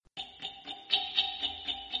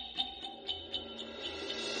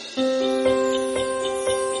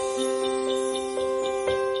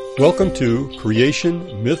Welcome to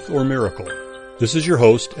Creation, Myth, or Miracle. This is your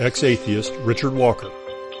host, ex-atheist Richard Walker.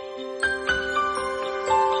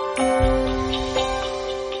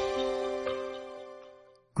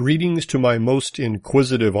 Greetings to my most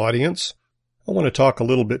inquisitive audience. I want to talk a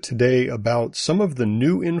little bit today about some of the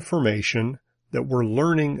new information that we're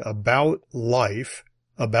learning about life,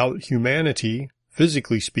 about humanity,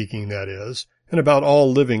 physically speaking that is, and about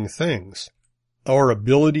all living things. Our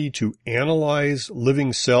ability to analyze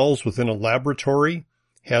living cells within a laboratory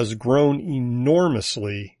has grown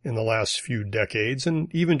enormously in the last few decades and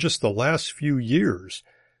even just the last few years.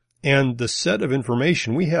 And the set of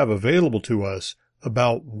information we have available to us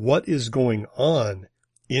about what is going on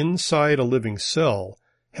inside a living cell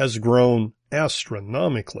has grown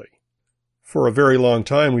astronomically. For a very long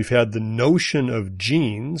time, we've had the notion of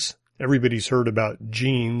genes. Everybody's heard about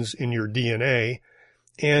genes in your DNA.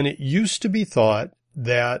 And it used to be thought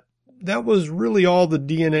that that was really all the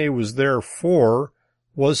DNA was there for,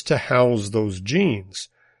 was to house those genes.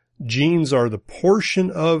 Genes are the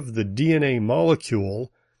portion of the DNA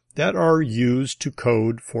molecule that are used to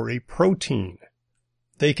code for a protein.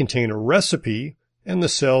 They contain a recipe, and the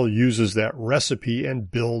cell uses that recipe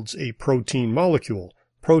and builds a protein molecule.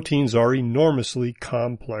 Proteins are enormously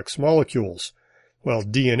complex molecules. Well,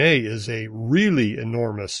 DNA is a really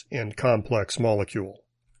enormous and complex molecule.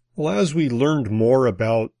 Well, as we learned more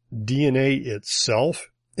about DNA itself,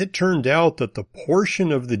 it turned out that the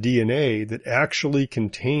portion of the DNA that actually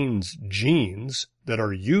contains genes that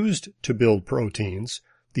are used to build proteins,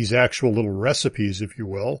 these actual little recipes, if you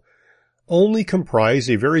will, only comprise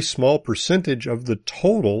a very small percentage of the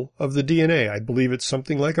total of the DNA. I believe it's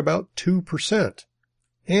something like about 2%.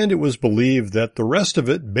 And it was believed that the rest of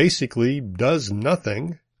it basically does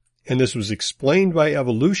nothing. And this was explained by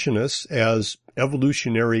evolutionists as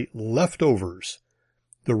evolutionary leftovers.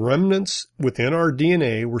 The remnants within our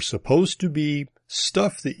DNA were supposed to be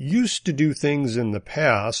stuff that used to do things in the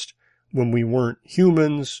past when we weren't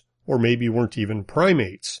humans or maybe weren't even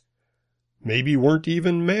primates. Maybe weren't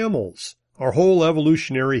even mammals. Our whole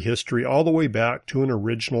evolutionary history all the way back to an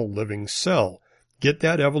original living cell. Get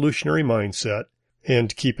that evolutionary mindset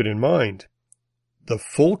and keep it in mind. The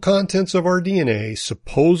full contents of our DNA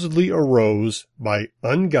supposedly arose by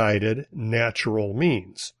unguided natural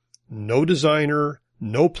means. No designer,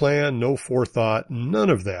 no plan, no forethought,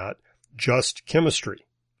 none of that, just chemistry.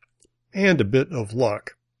 And a bit of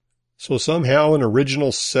luck. So somehow an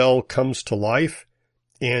original cell comes to life,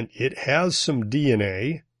 and it has some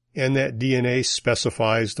DNA, and that DNA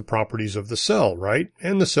specifies the properties of the cell, right?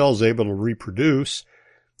 And the cell's able to reproduce.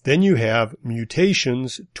 Then you have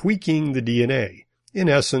mutations tweaking the DNA. In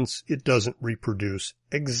essence, it doesn't reproduce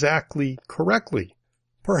exactly correctly.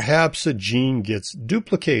 Perhaps a gene gets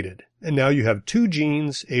duplicated, and now you have two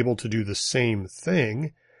genes able to do the same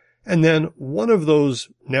thing, and then one of those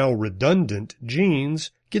now redundant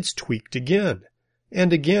genes gets tweaked again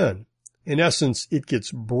and again. In essence, it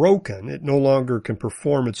gets broken. It no longer can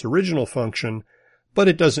perform its original function, but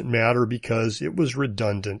it doesn't matter because it was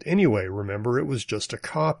redundant anyway. Remember, it was just a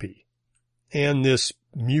copy. And this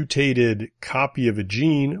mutated copy of a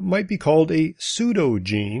gene might be called a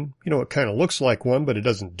pseudogene. You know, it kind of looks like one, but it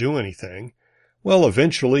doesn't do anything. Well,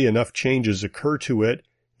 eventually enough changes occur to it,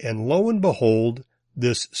 and lo and behold,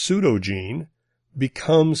 this pseudogene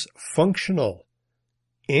becomes functional.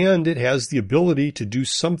 And it has the ability to do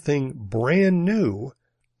something brand new.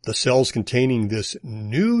 The cells containing this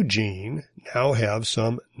new gene now have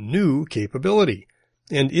some new capability.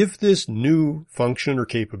 And if this new function or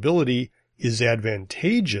capability is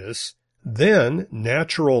advantageous, then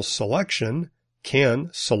natural selection can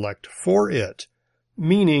select for it,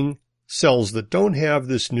 meaning cells that don't have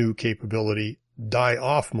this new capability die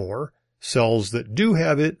off more, cells that do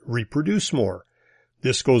have it reproduce more.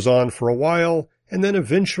 This goes on for a while, and then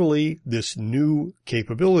eventually this new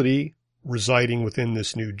capability residing within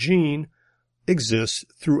this new gene exists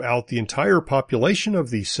throughout the entire population of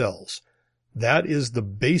these cells. That is the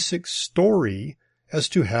basic story as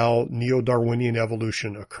to how neo-Darwinian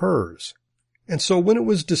evolution occurs. And so when it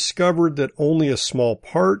was discovered that only a small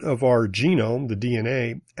part of our genome, the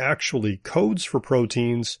DNA, actually codes for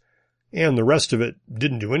proteins, and the rest of it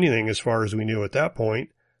didn't do anything as far as we knew at that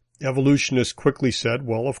point, evolutionists quickly said,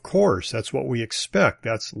 well, of course, that's what we expect.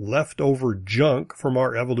 That's leftover junk from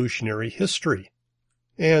our evolutionary history.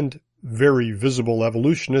 And very visible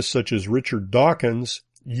evolutionists such as Richard Dawkins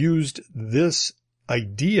used this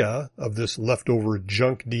idea of this leftover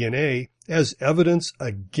junk DNA as evidence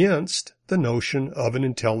against the notion of an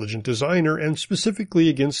intelligent designer and specifically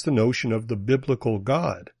against the notion of the biblical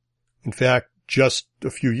God. In fact, just a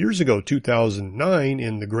few years ago, 2009,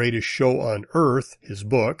 in The Greatest Show on Earth, his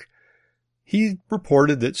book, He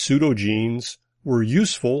reported that pseudogenes were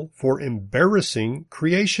useful for embarrassing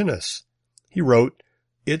creationists. He wrote,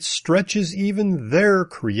 "It stretches even their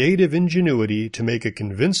creative ingenuity to make a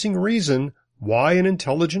convincing reason why an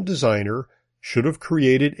intelligent designer should have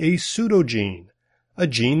created a pseudogene, a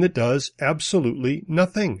gene that does absolutely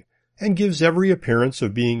nothing and gives every appearance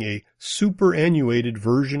of being a superannuated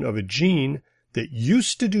version of a gene that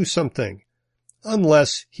used to do something,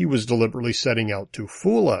 unless he was deliberately setting out to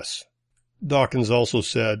fool us." Dawkins also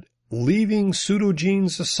said, "Leaving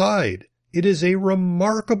pseudogenes aside, it is a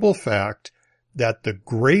remarkable fact that the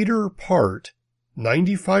greater part,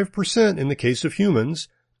 95% in the case of humans,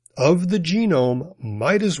 of the genome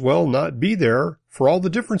might as well not be there for all the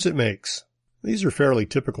difference it makes." These are fairly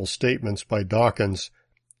typical statements by Dawkins.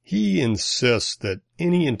 He insists that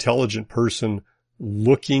any intelligent person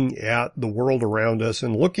looking at the world around us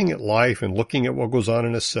and looking at life and looking at what goes on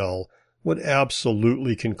in a cell would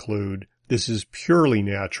absolutely conclude this is purely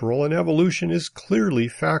natural and evolution is clearly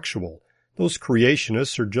factual. Those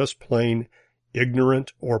creationists are just plain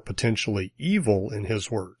ignorant or potentially evil, in his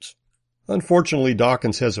words. Unfortunately,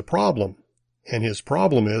 Dawkins has a problem, and his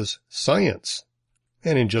problem is science.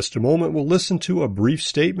 And in just a moment, we'll listen to a brief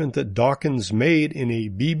statement that Dawkins made in a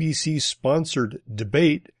BBC-sponsored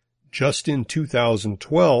debate just in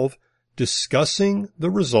 2012 discussing the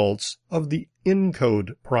results of the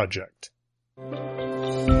ENCODE project.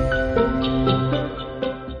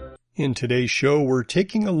 In today's show, we're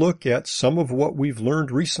taking a look at some of what we've learned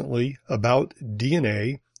recently about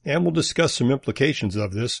DNA, and we'll discuss some implications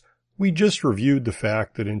of this. We just reviewed the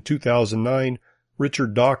fact that in 2009,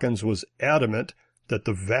 Richard Dawkins was adamant that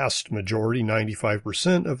the vast majority,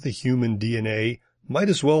 95% of the human DNA, might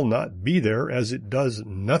as well not be there as it does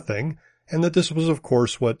nothing, and that this was, of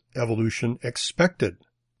course, what evolution expected.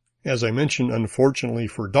 As I mentioned, unfortunately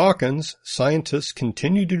for Dawkins, scientists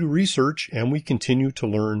continue to do research and we continue to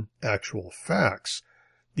learn actual facts.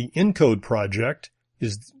 The ENCODE project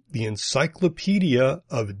is the encyclopedia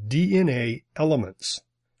of DNA elements.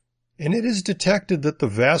 And it has detected that the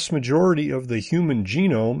vast majority of the human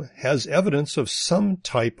genome has evidence of some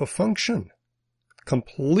type of function.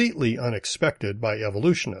 Completely unexpected by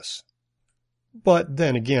evolutionists. But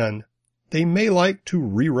then again, they may like to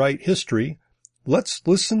rewrite history. Let's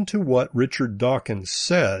listen to what Richard Dawkins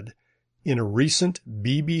said in a recent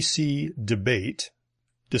BBC debate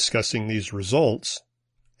discussing these results.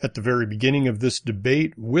 At the very beginning of this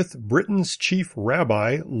debate with Britain's chief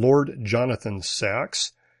rabbi, Lord Jonathan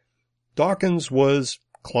Sacks, Dawkins was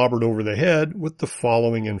clobbered over the head with the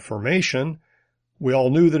following information. We all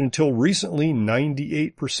knew that until recently,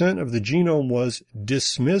 98% of the genome was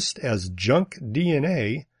dismissed as junk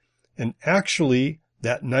DNA, and actually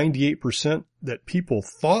that 98% that people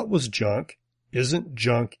thought was junk isn't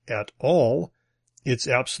junk at all. It's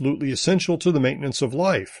absolutely essential to the maintenance of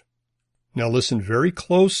life. Now listen very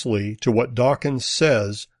closely to what Dawkins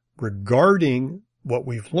says regarding what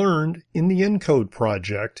we've learned in the ENCODE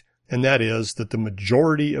project, and that is that the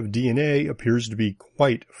majority of DNA appears to be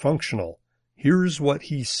quite functional. Here's what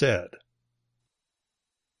he said.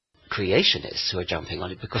 Creationists who are jumping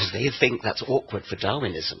on it because they think that's awkward for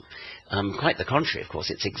Darwinism. Quite the contrary, of course.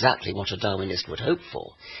 It's exactly what a Darwinist would hope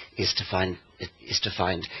for, is to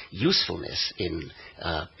find usefulness in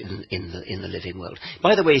the living world.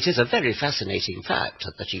 By the way, it is a very fascinating fact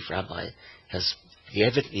that the chief rabbi has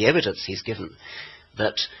the evidence he's given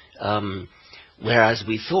that whereas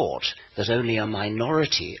we thought that only a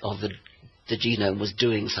minority of the genome was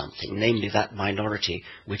doing something, namely that minority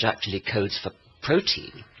which actually codes for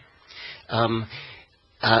protein. And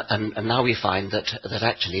now we find that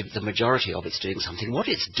actually the majority of it's doing something. What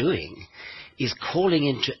it's doing is calling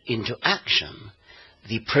into action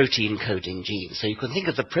the protein coding genes. So you can think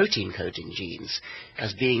of the protein coding genes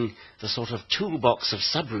as being the sort of toolbox of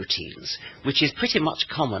subroutines, which is pretty much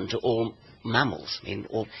common to all mammals. I mean,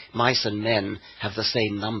 all mice and men have the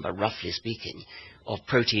same number, roughly speaking, of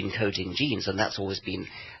protein coding genes, and that's always been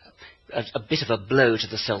a bit of a blow to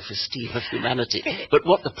the self-esteem of humanity. But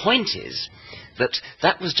what the point is,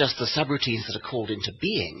 that was just the subroutines that are called into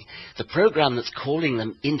being. The program that's calling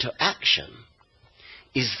them into action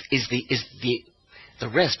is the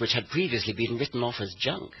rest, which had previously been written off as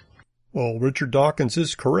junk. Well, Richard Dawkins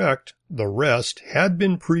is correct. The rest had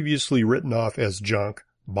been previously written off as junk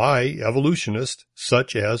by evolutionists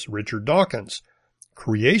such as Richard Dawkins.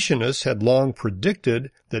 Creationists had long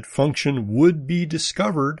predicted that function would be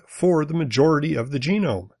discovered for the majority of the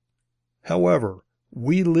genome. However,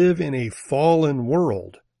 we live in a fallen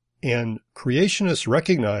world, and creationists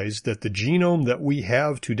recognize that the genome that we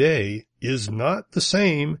have today is not the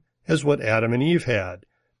same as what Adam and Eve had.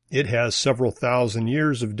 It has several thousand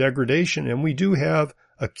years of degradation, and we do have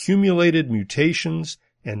accumulated mutations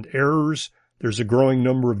and errors. There's a growing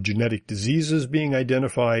number of genetic diseases being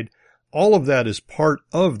identified. All of that is part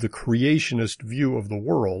of the creationist view of the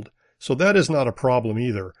world, so that is not a problem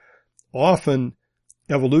either. Often,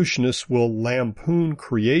 evolutionists will lampoon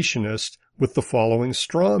creationists with the following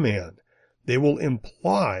straw man. They will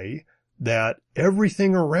imply that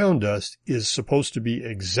everything around us is supposed to be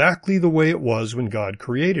exactly the way it was when God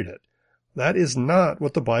created it. That is not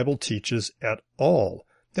what the Bible teaches at all.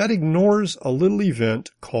 That ignores a little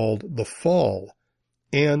event called the fall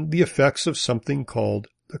and the effects of something called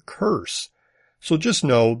the curse. So just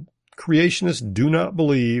know, creationists do not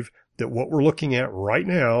believe that what we're looking at right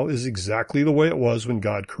now is exactly the way it was when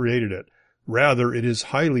God created it. Rather, it is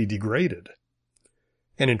highly degraded.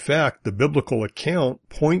 And in fact, the biblical account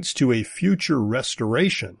points to a future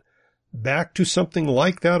restoration, back to something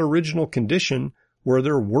like that original condition where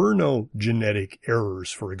there were no genetic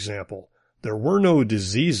errors, for example. There were no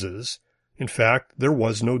diseases. In fact, there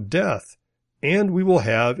was no death. And we will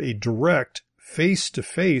have a direct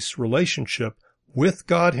face-to-face relationship with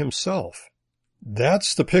God Himself.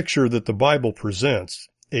 That's the picture that the Bible presents,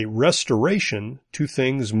 a restoration to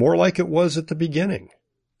things more like it was at the beginning.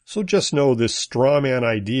 So just know this straw man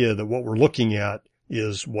idea that what we're looking at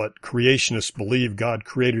is what creationists believe God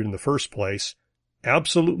created in the first place.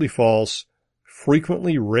 Absolutely false,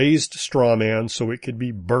 frequently raised straw man so it could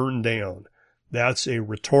be burned down. That's a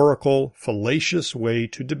rhetorical, fallacious way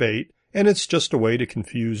to debate, and it's just a way to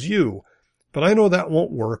confuse you. But I know that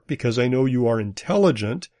won't work because I know you are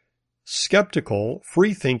intelligent, skeptical,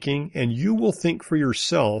 free-thinking, and you will think for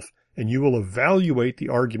yourself and you will evaluate the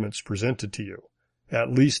arguments presented to you. At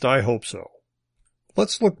least I hope so.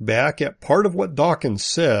 Let's look back at part of what Dawkins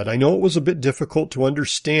said. I know it was a bit difficult to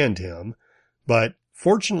understand him, but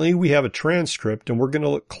fortunately we have a transcript and we're going to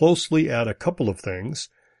look closely at a couple of things.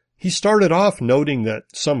 He started off noting that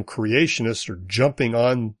some creationists are jumping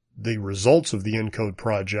on the results of the ENCODE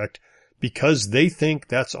project because they think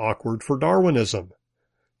that's awkward for Darwinism.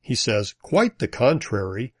 He says, quite the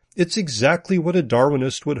contrary, it's exactly what a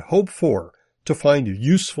Darwinist would hope for, to find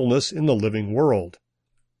usefulness in the living world.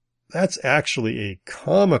 That's actually a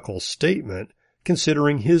comical statement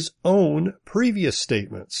considering his own previous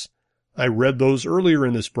statements. I read those earlier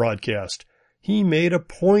in this broadcast. He made a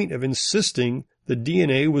point of insisting the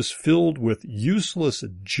DNA was filled with useless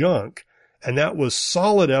junk, and that was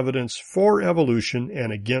solid evidence for evolution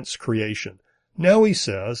and against creation. Now he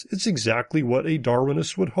says it's exactly what a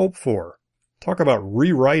Darwinist would hope for. Talk about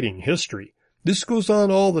rewriting history. This goes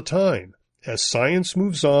on all the time. As science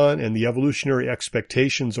moves on and the evolutionary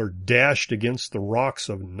expectations are dashed against the rocks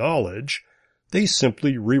of knowledge, they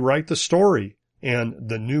simply rewrite the story, and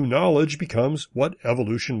the new knowledge becomes what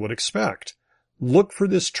evolution would expect. Look for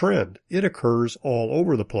this trend. It occurs all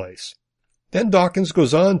over the place. Then Dawkins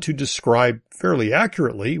goes on to describe fairly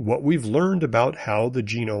accurately what we've learned about how the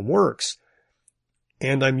genome works.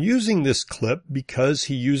 And I'm using this clip because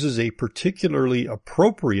he uses a particularly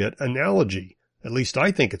appropriate analogy. At least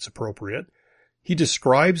I think it's appropriate. He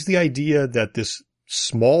describes the idea that this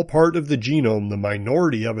small part of the genome, the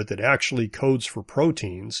minority of it that actually codes for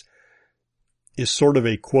proteins, is sort of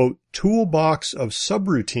a, quote, toolbox of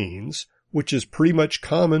subroutines, which is pretty much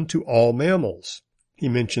common to all mammals. He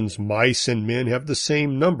mentions mice and men have the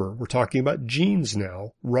same number. We're talking about genes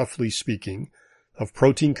now, roughly speaking, of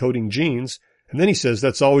protein-coding genes. And then he says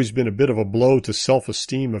that's always been a bit of a blow to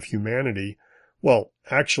self-esteem of humanity. Well,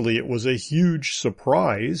 actually, it was a huge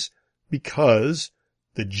surprise because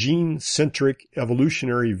the gene-centric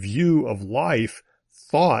evolutionary view of life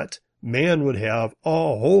thought man would have a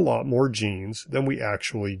whole lot more genes than we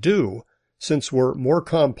actually do, since we're more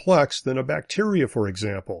complex than a bacteria, for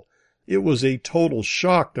example. It was a total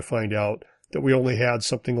shock to find out that we only had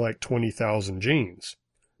something like 20,000 genes.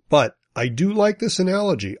 But I do like this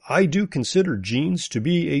analogy. I do consider genes to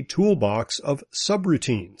be a toolbox of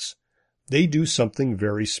subroutines. They do something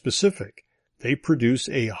very specific. They produce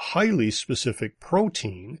a highly specific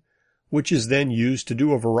protein, which is then used to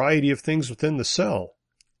do a variety of things within the cell.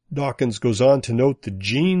 Dawkins goes on to note the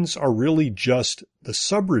genes are really just the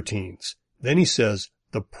subroutines. Then he says,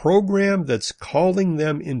 the program that's calling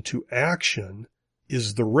them into action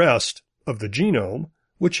is the rest of the genome,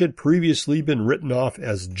 which had previously been written off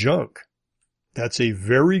as junk. That's a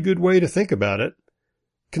very good way to think about it.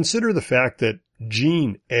 Consider the fact that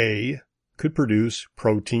gene A could produce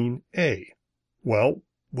protein A. Well,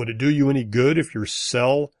 would it do you any good if your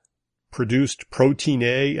cell produced protein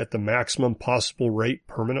A at the maximum possible rate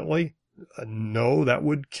permanently? No, that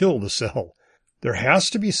would kill the cell. There has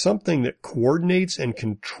to be something that coordinates and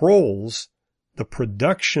controls the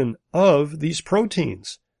production of these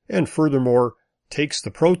proteins, and furthermore takes the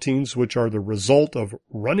proteins which are the result of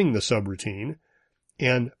running the subroutine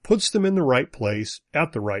and puts them in the right place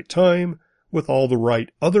at the right time with all the right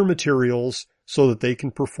other materials so that they can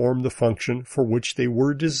perform the function for which they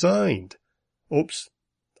were designed. Oops,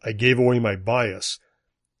 I gave away my bias.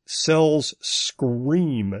 Cells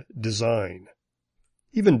scream design.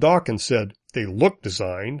 Even Dawkins said they look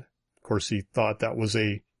designed. Of course, he thought that was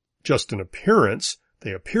just an appearance.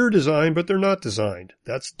 They appear designed, but they're not designed.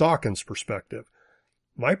 That's Dawkins' perspective.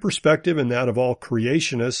 My perspective and that of all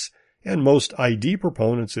creationists and most ID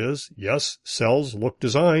proponents is, yes, cells look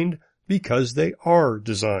designed because they are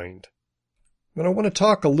designed. But I want to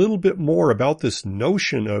talk a little bit more about this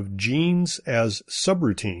notion of genes as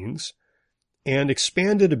subroutines and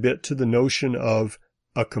expand it a bit to the notion of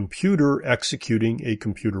a computer executing a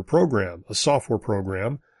computer program, a software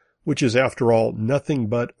program, which is, after all, nothing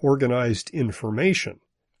but organized information.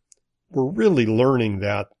 We're really learning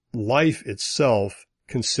that life itself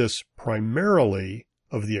consists primarily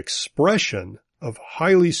of the expression of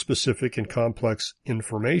highly specific and complex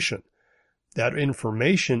information. That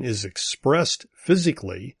information is expressed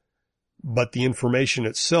physically, but the information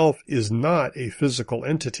itself is not a physical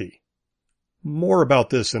entity. More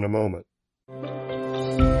about this in a moment.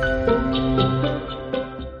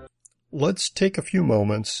 Let's take a few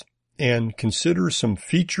moments and consider some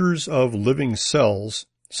features of living cells,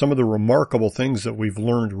 some of the remarkable things that we've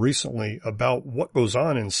learned recently about what goes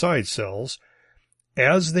on inside cells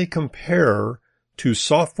as they compare to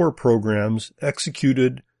software programs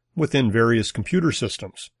executed within various computer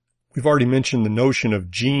systems. We've already mentioned the notion of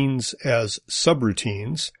genes as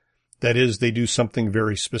subroutines. That is, they do something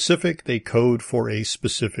very specific. They code for a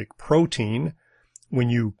specific protein. When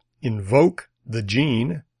you invoke the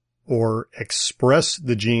gene, or express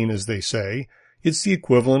the gene as they say, it's the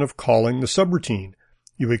equivalent of calling the subroutine.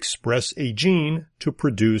 You express a gene to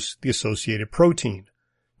produce the associated protein.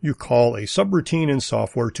 You call a subroutine in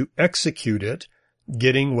software to execute it,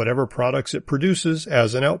 getting whatever products it produces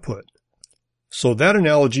as an output. So that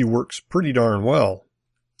analogy works pretty darn well.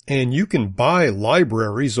 And you can buy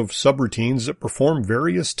libraries of subroutines that perform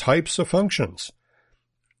various types of functions.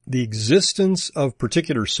 The existence of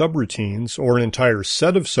particular subroutines or an entire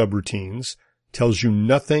set of subroutines tells you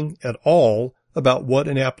nothing at all about what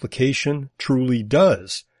an application truly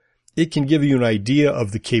does. It can give you an idea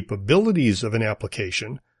of the capabilities of an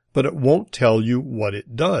application, but it won't tell you what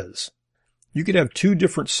it does. You could have two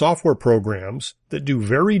different software programs that do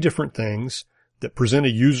very different things, that present a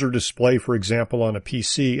user display, for example, on a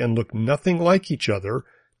PC and look nothing like each other,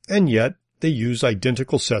 and yet they use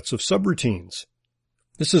identical sets of subroutines.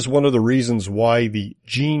 This is one of the reasons why the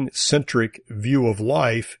gene-centric view of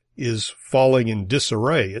life is falling in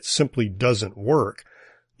disarray. It simply doesn't work.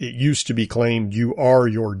 It used to be claimed you are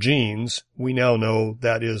your genes. We now know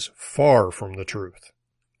that is far from the truth.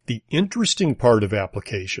 The interesting part of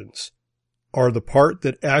applications are the part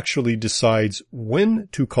that actually decides when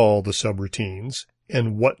to call the subroutines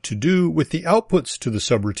and what to do with the outputs to the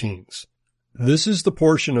subroutines. This is the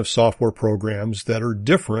portion of software programs that are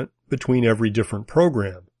different between every different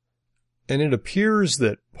program. And it appears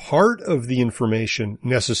that part of the information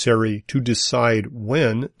necessary to decide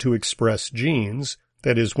when to express genes,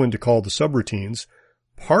 that is, when to call the subroutines,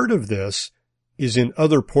 part of this is in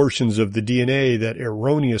other portions of the DNA that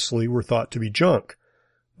erroneously were thought to be junk.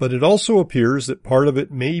 But it also appears that part of it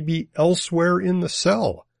may be elsewhere in the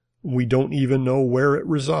cell. We don't even know where it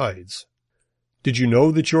resides. Did you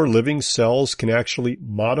know that your living cells can actually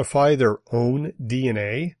modify their own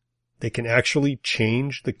DNA? They can actually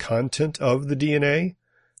change the content of the DNA.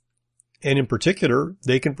 And in particular,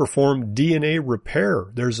 they can perform DNA repair.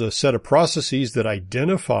 There's a set of processes that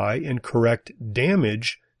identify and correct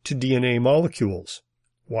damage to DNA molecules.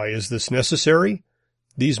 Why is this necessary?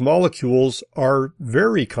 These molecules are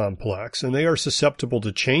very complex and they are susceptible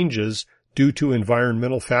to changes due to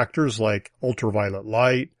environmental factors like ultraviolet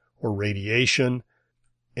light or radiation.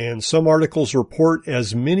 And some articles report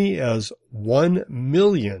as many as 1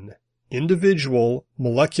 million individual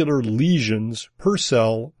molecular lesions per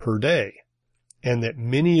cell per day, and that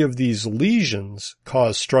many of these lesions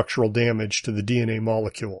cause structural damage to the DNA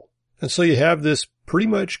molecule. And so you have this pretty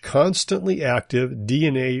much constantly active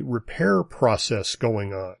DNA repair process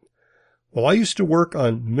going on. Well, I used to work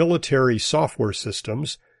on military software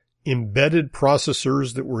systems, embedded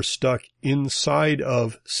processors that were stuck inside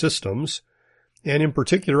of systems, and in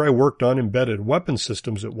particular I worked on embedded weapon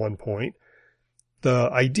systems at one point. The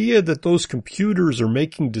idea that those computers are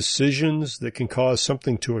making decisions that can cause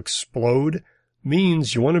something to explode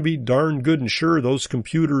means you want to be darn good and sure those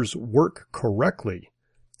computers work correctly.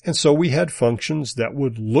 And so we had functions that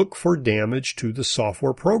would look for damage to the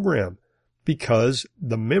software program, because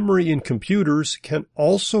the memory in computers can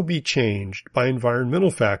also be changed by environmental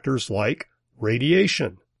factors like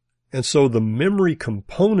radiation. And so the memory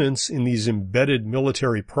components in these embedded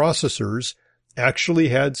military processors actually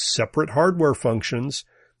had separate hardware functions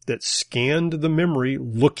that scanned the memory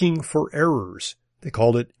looking for errors. They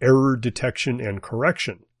called it error detection and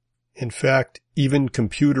correction. In fact, even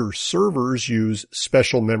computer servers use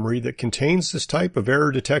special memory that contains this type of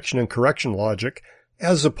error detection and correction logic,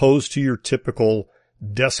 as opposed to your typical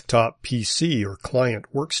desktop PC or client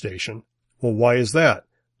workstation. Well, why is that?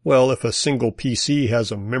 Well, if a single PC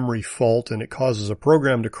has a memory fault and it causes a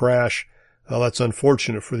program to crash, well, that's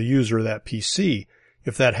unfortunate for the user of that PC.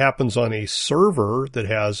 If that happens on a server that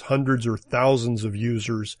has hundreds or thousands of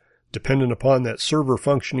users dependent upon that server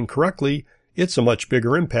functioning correctly, it's a much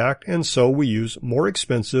bigger impact, and so we use more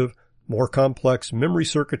expensive, more complex memory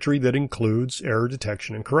circuitry that includes error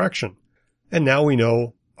detection and correction. And now we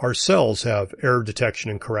know our cells have error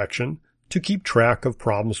detection and correction to keep track of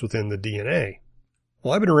problems within the DNA.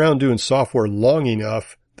 Well, I've been around doing software long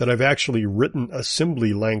enough that I've actually written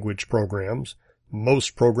assembly language programs.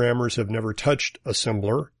 Most programmers have never touched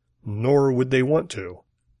assembler, nor would they want to.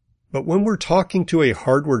 But when we're talking to a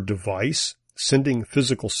hardware device, sending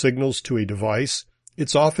physical signals to a device,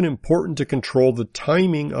 it's often important to control the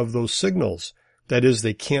timing of those signals. That is,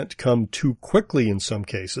 they can't come too quickly in some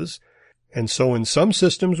cases. And so in some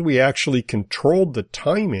systems, we actually controlled the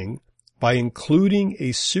timing by including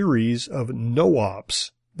a series of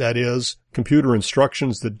no-ops, that is, computer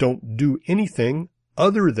instructions that don't do anything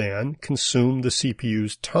other than consume the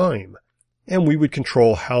CPU's time. And we would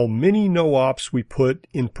control how many no-ops we put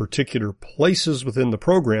in particular places within the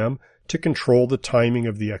program to control the timing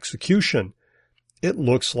of the execution. It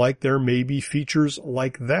looks like there may be features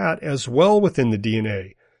like that as well within the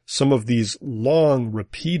DNA. Some of these long,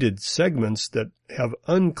 repeated segments that have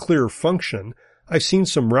unclear function, I've seen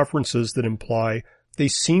some references that imply they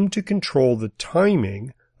seem to control the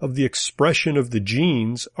timing of the expression of the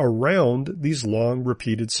genes around these long,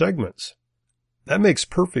 repeated segments. That makes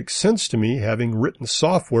perfect sense to me, having written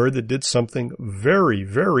software that did something very,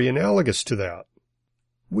 very analogous to that.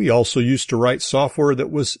 We also used to write software that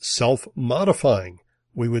was self-modifying.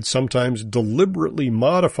 We would sometimes deliberately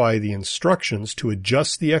modify the instructions to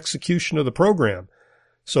adjust the execution of the program.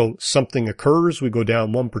 So something occurs, we go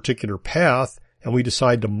down one particular path, and we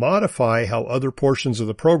decide to modify how other portions of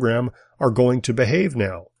the program are going to behave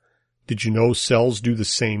now. Did you know cells do the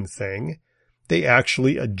same thing? They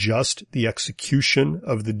actually adjust the execution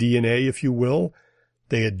of the DNA, if you will.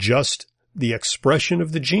 They adjust the expression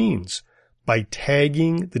of the genes by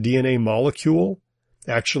tagging the DNA molecule,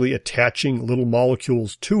 actually attaching little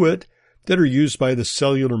molecules to it that are used by the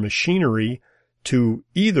cellular machinery to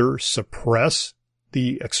either suppress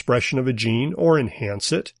the expression of a gene or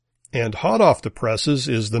enhance it. And hot off the presses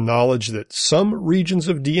is the knowledge that some regions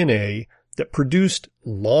of DNA that produced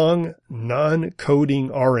long non-coding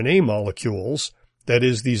RNA molecules, that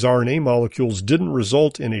is, these RNA molecules didn't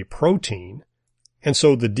result in a protein, and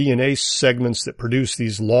so the DNA segments that produce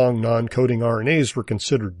these long non-coding RNAs were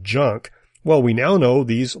considered junk. Well, we now know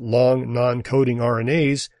these long non-coding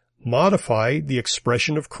RNAs modify the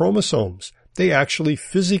expression of chromosomes. They actually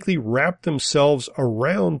physically wrap themselves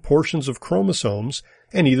around portions of chromosomes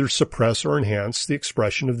and either suppress or enhance the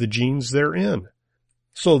expression of the genes therein.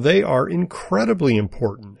 So they are incredibly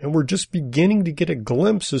important, and we're just beginning to get a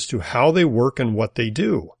glimpse as to how they work and what they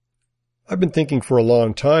do. I've been thinking for a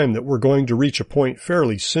long time that we're going to reach a point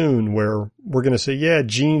fairly soon where we're going to say, yeah,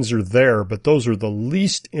 genes are there, but those are the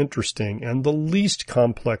least interesting and the least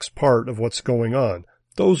complex part of what's going on.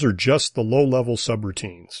 Those are just the low-level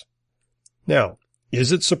subroutines. Now,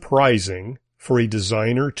 is it surprising for a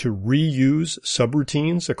designer to reuse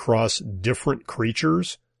subroutines across different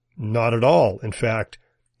creatures? Not at all. In fact,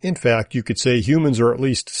 you could say humans are at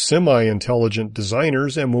least semi-intelligent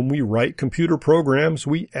designers, and when we write computer programs,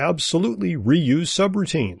 we absolutely reuse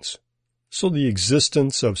subroutines. So the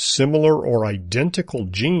existence of similar or identical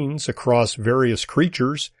genes across various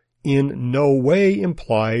creatures in no way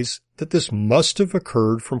implies that this must have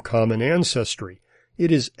occurred from common ancestry.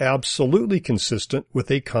 It is absolutely consistent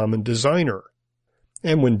with a common designer.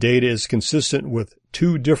 And when data is consistent with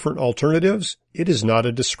two different alternatives, it is not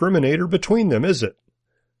a discriminator between them, is it?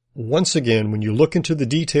 Once again, when you look into the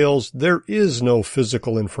details, there is no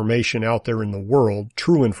physical information out there in the world,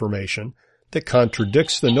 true information, that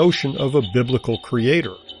contradicts the notion of a biblical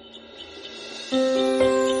creator.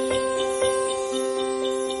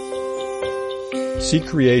 See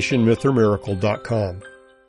creationmythormiracle.com.